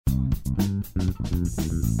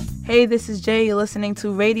Hey, this is Jay. You're listening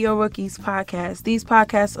to Radio Rookies podcast. These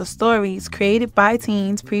podcasts are stories created by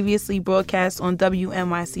teens previously broadcast on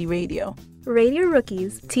WNYC Radio. Radio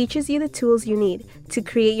Rookies teaches you the tools you need to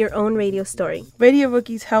create your own radio story. Radio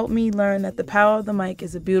Rookies helped me learn that the power of the mic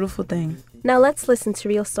is a beautiful thing. Now let's listen to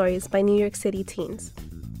real stories by New York City teens.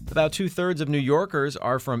 About 2/3 of New Yorkers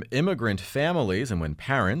are from immigrant families, and when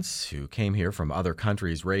parents who came here from other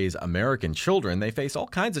countries raise American children, they face all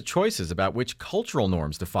kinds of choices about which cultural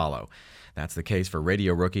norms to follow. That's the case for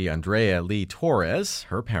radio rookie Andrea Lee Torres.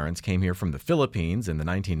 Her parents came here from the Philippines in the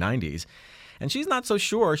 1990s, and she's not so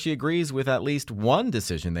sure she agrees with at least one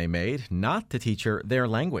decision they made, not to teach her their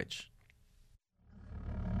language.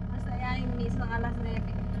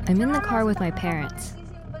 I'm in the car with my parents.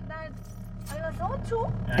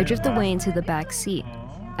 I drift away into the back seat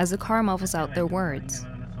as the car muffles out their words.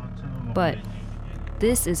 But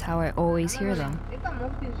this is how I always hear them.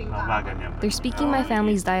 They're speaking my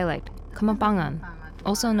family's dialect, Kamampangan,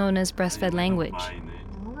 also known as breastfed language.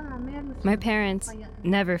 My parents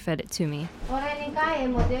never fed it to me.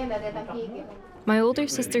 My older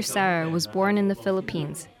sister Sarah was born in the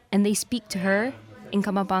Philippines, and they speak to her in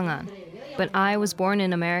Kamampangan. But I was born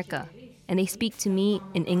in America, and they speak to me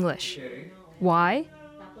in English. Why?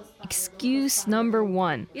 Excuse number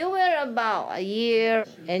one. You were about a year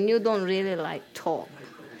and you don't really like talk.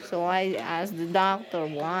 So I asked the doctor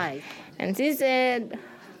why. And she said,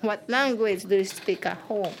 what language do you speak at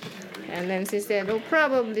home? And then she said, oh,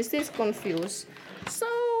 probably she's confused.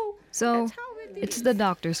 So it's the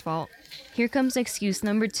doctor's fault. Here comes excuse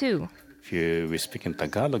number two. If you speak in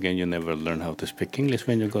Tagalog and you never learn how to speak English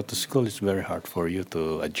when you go to school, it's very hard for you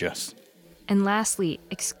to adjust. And lastly,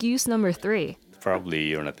 excuse number three. Probably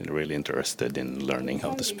you're not really interested in learning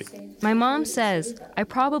how to speak. My mom says I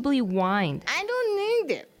probably whined. I don't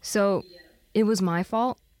need it. So it was my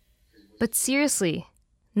fault? But seriously,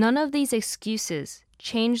 none of these excuses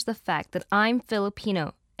change the fact that I'm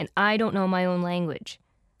Filipino and I don't know my own language.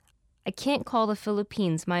 I can't call the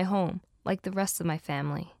Philippines my home like the rest of my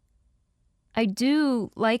family. I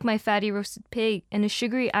do like my fatty roasted pig and a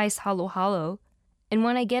sugary iced halo-halo. And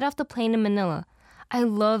when I get off the plane in Manila, I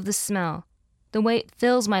love the smell, the way it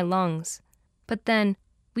fills my lungs. But then,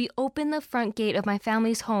 we open the front gate of my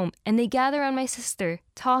family's home and they gather around my sister,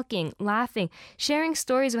 talking, laughing, sharing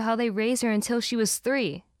stories of how they raised her until she was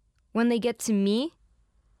 3. When they get to me,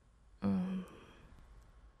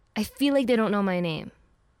 I feel like they don't know my name,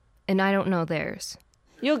 and I don't know theirs.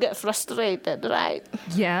 You get frustrated, right?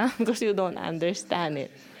 Yeah? Because you don't understand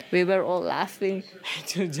it. We were all laughing,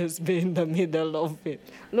 and you just be in the middle of it,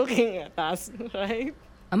 looking at us, right?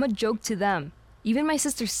 I'm a joke to them. Even my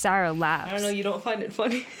sister Sarah laughs. I don't know, you don't find it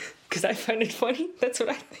funny? Because I find it funny. That's what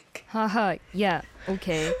I think. Haha, yeah,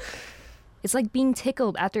 okay. It's like being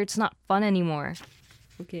tickled after it's not fun anymore.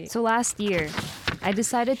 Okay. So last year, I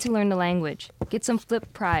decided to learn the language, get some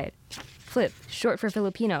Flip Pride. Flip, short for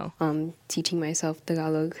Filipino. Teaching myself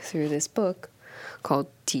Tagalog through this book called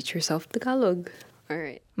Teach Yourself Tagalog. All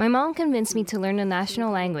right. My mom convinced me to learn the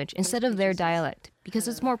national language instead of their dialect because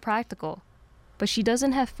it's more practical. But she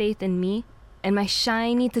doesn't have faith in me and my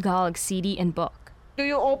shiny Tagalog CD and book. Do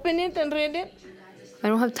you open it and read it? I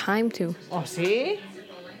don't have time to. Oh, see?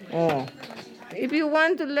 Oh. If you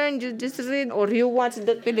want to learn, you just read or you watch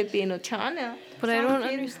the Filipino channel. But I don't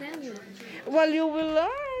understand you. Well, you will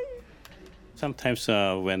learn. Sometimes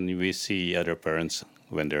when we see other parents,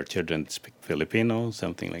 when their children speak Filipino,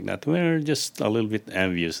 something like that, we're just a little bit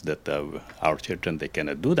envious that our children, they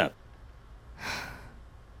cannot do that.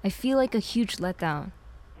 I feel like a huge letdown.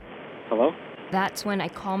 Hello? That's when I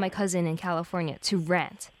call my cousin in California to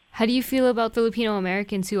rant. How do you feel about Filipino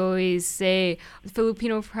Americans who always say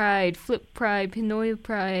Filipino pride, Flip pride, Pinoy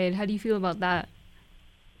pride? How do you feel about that?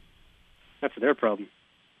 That's their problem.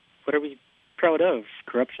 What are we proud of?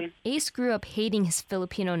 Corruption? Ace grew up hating his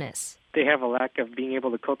Filipino-ness. They have a lack of being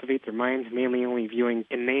able to cultivate their minds, mainly only viewing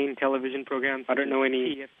inane television programs. I don't know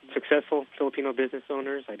any successful Filipino business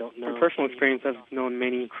owners. I don't know. From personal experience, I've known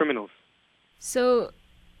many criminals. So,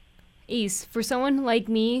 Ace, for someone like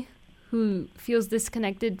me who feels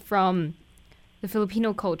disconnected from the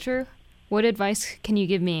Filipino culture, what advice can you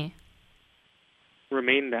give me?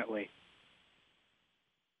 Remain that way. ...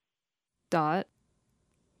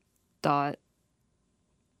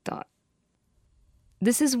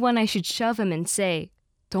 This is when I should shove him and say,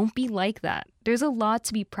 don't be like that. There's a lot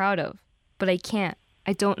to be proud of, but I can't.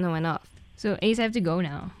 I don't know enough. So, Ace, I have to go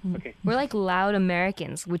now. Okay. We're like loud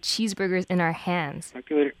Americans with cheeseburgers in our hands. Talk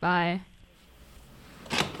to you later. Bye.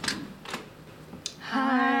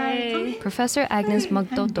 Hi. Professor Agnes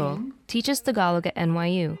Magtoto teaches Tagalog at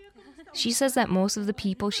NYU. She says that most of the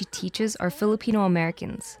people she teaches are Filipino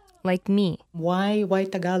Americans, like me. Why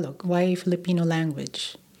Tagalog? Why Filipino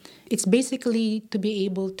language? It's basically to be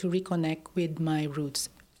able to reconnect with my roots.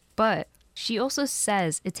 But she also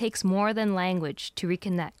says it takes more than language to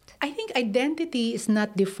reconnect. I think identity is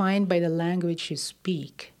not defined by the language you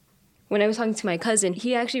speak. When I was talking to my cousin,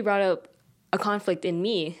 he actually brought up a conflict in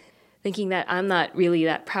me, thinking that I'm not really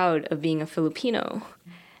that proud of being a Filipino.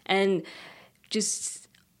 And just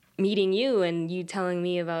meeting you and you telling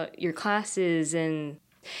me about your classes, and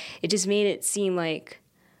it just made it seem like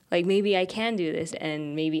maybe I can do this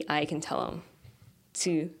and maybe I can tell him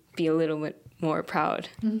to be a little bit more proud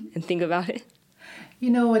and think about it. You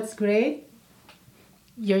know what's great?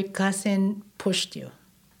 Your cousin pushed you.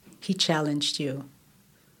 He challenged you.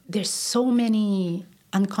 There's so many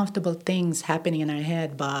uncomfortable things happening in our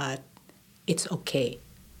head, but it's okay.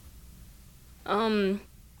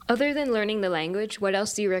 Other than learning the language, what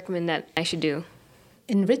else do you recommend that I should do?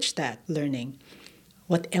 Enrich that learning.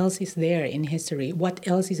 What else is there in history? What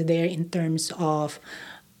else is there in terms of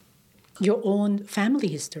your own family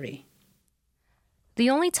history? The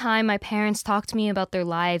only time my parents talk to me about their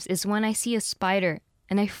lives is when I see a spider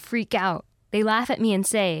and I freak out. They laugh at me and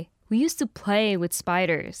say, "We used to play with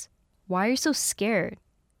spiders. Why are you so scared?"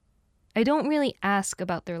 I don't really ask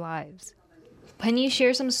about their lives. Can you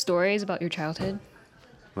share some stories about your childhood?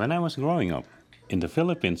 When I was growing up, in the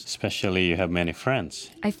Philippines especially, you have many friends.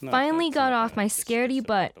 I finally got off my scaredy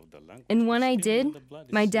butt, and when I did,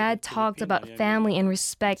 my dad talked about family and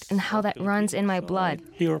respect and how that runs in my blood.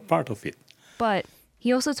 You're part of it. But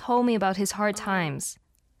he also told me about his hard times,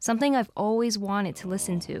 something I've always wanted to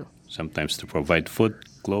listen to. Sometimes to provide food,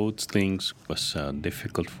 clothes, things was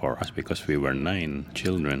difficult for us because we were 9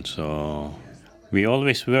 children. So we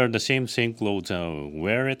always wear the same clothes.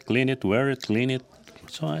 Wear it, clean it, wear it, clean it.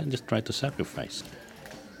 So I just try to sacrifice.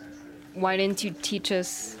 Why didn't you teach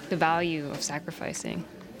us the value of sacrificing?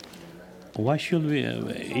 Why should we?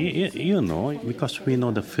 Because we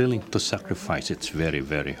know the feeling to sacrifice. It's very,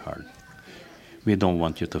 very hard. We don't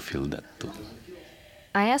want you to feel that too.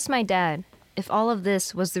 I asked my dad if all of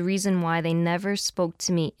this was the reason why they never spoke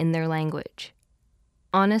to me in their language.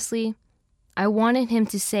 Honestly, I wanted him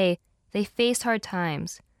to say they faced hard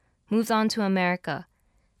times, moved on to America,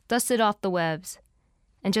 dusted off the webs,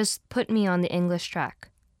 and just put me on the English track.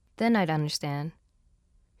 Then I'd understand.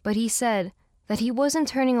 But he said that he wasn't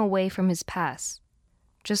turning away from his past,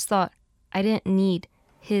 just thought I didn't need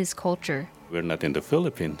his culture. We're not in the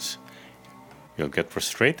Philippines. You'll get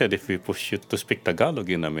frustrated if we push you to speak Tagalog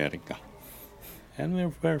in America. And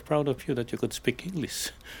we're very proud of you that you could speak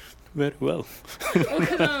English very well.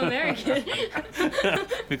 Because I'm American.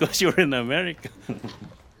 Because you're in America.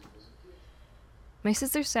 My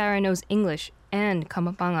sister Sarah knows English and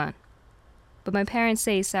Kamapangan. But my parents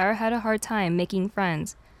say Sarah had a hard time making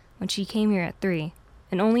friends when she came here at 3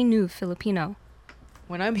 and only knew Filipino.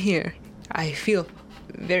 When I'm here, I feel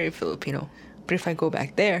very Filipino. But if I go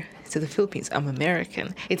back there to the Philippines, I'm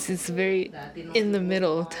American. It's this very in the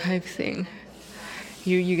middle type thing.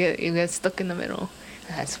 You get stuck in the middle.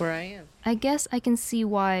 That's where I am. I guess I can see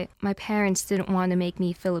why my parents didn't want to make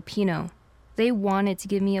me Filipino. They wanted to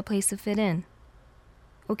give me a place to fit in.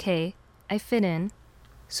 Okay, I fit in.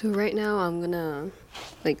 So right now I'm gonna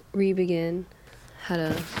re-begin how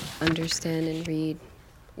to understand and read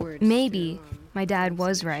words. Maybe my dad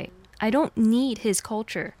was right. I don't need his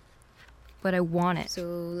culture, but I want it. So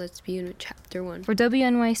let's begin with chapter 1. For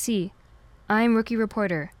WNYC, I'm rookie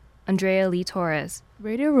reporter Andrea Lee Torres.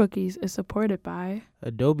 Radio Rookies is supported by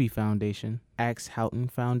Adobe Foundation, Axe Houghton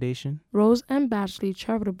Foundation, Rose M. Batchley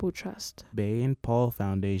Charitable Trust, Bay and Paul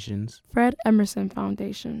Foundations, Fred Emerson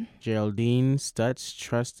Foundation, Geraldine Stutz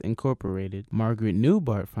Trust Incorporated, Margaret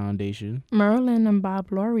Newbart Foundation, Marilyn and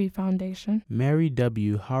Bob Laurie Foundation, Mary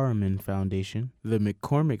W. Harriman Foundation, the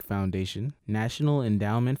McCormick Foundation, National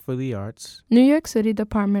Endowment for the Arts, New York City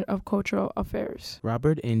Department of Cultural Affairs,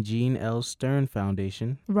 Robert and Jean L. Stern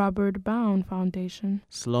Foundation, Robert Bound Foundation,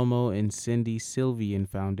 Slomo and Cindy Sylvian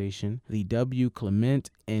Foundation, the W. Clement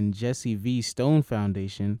and Jesse V. Stone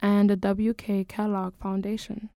Foundation, and the W.K. Kellogg Foundation.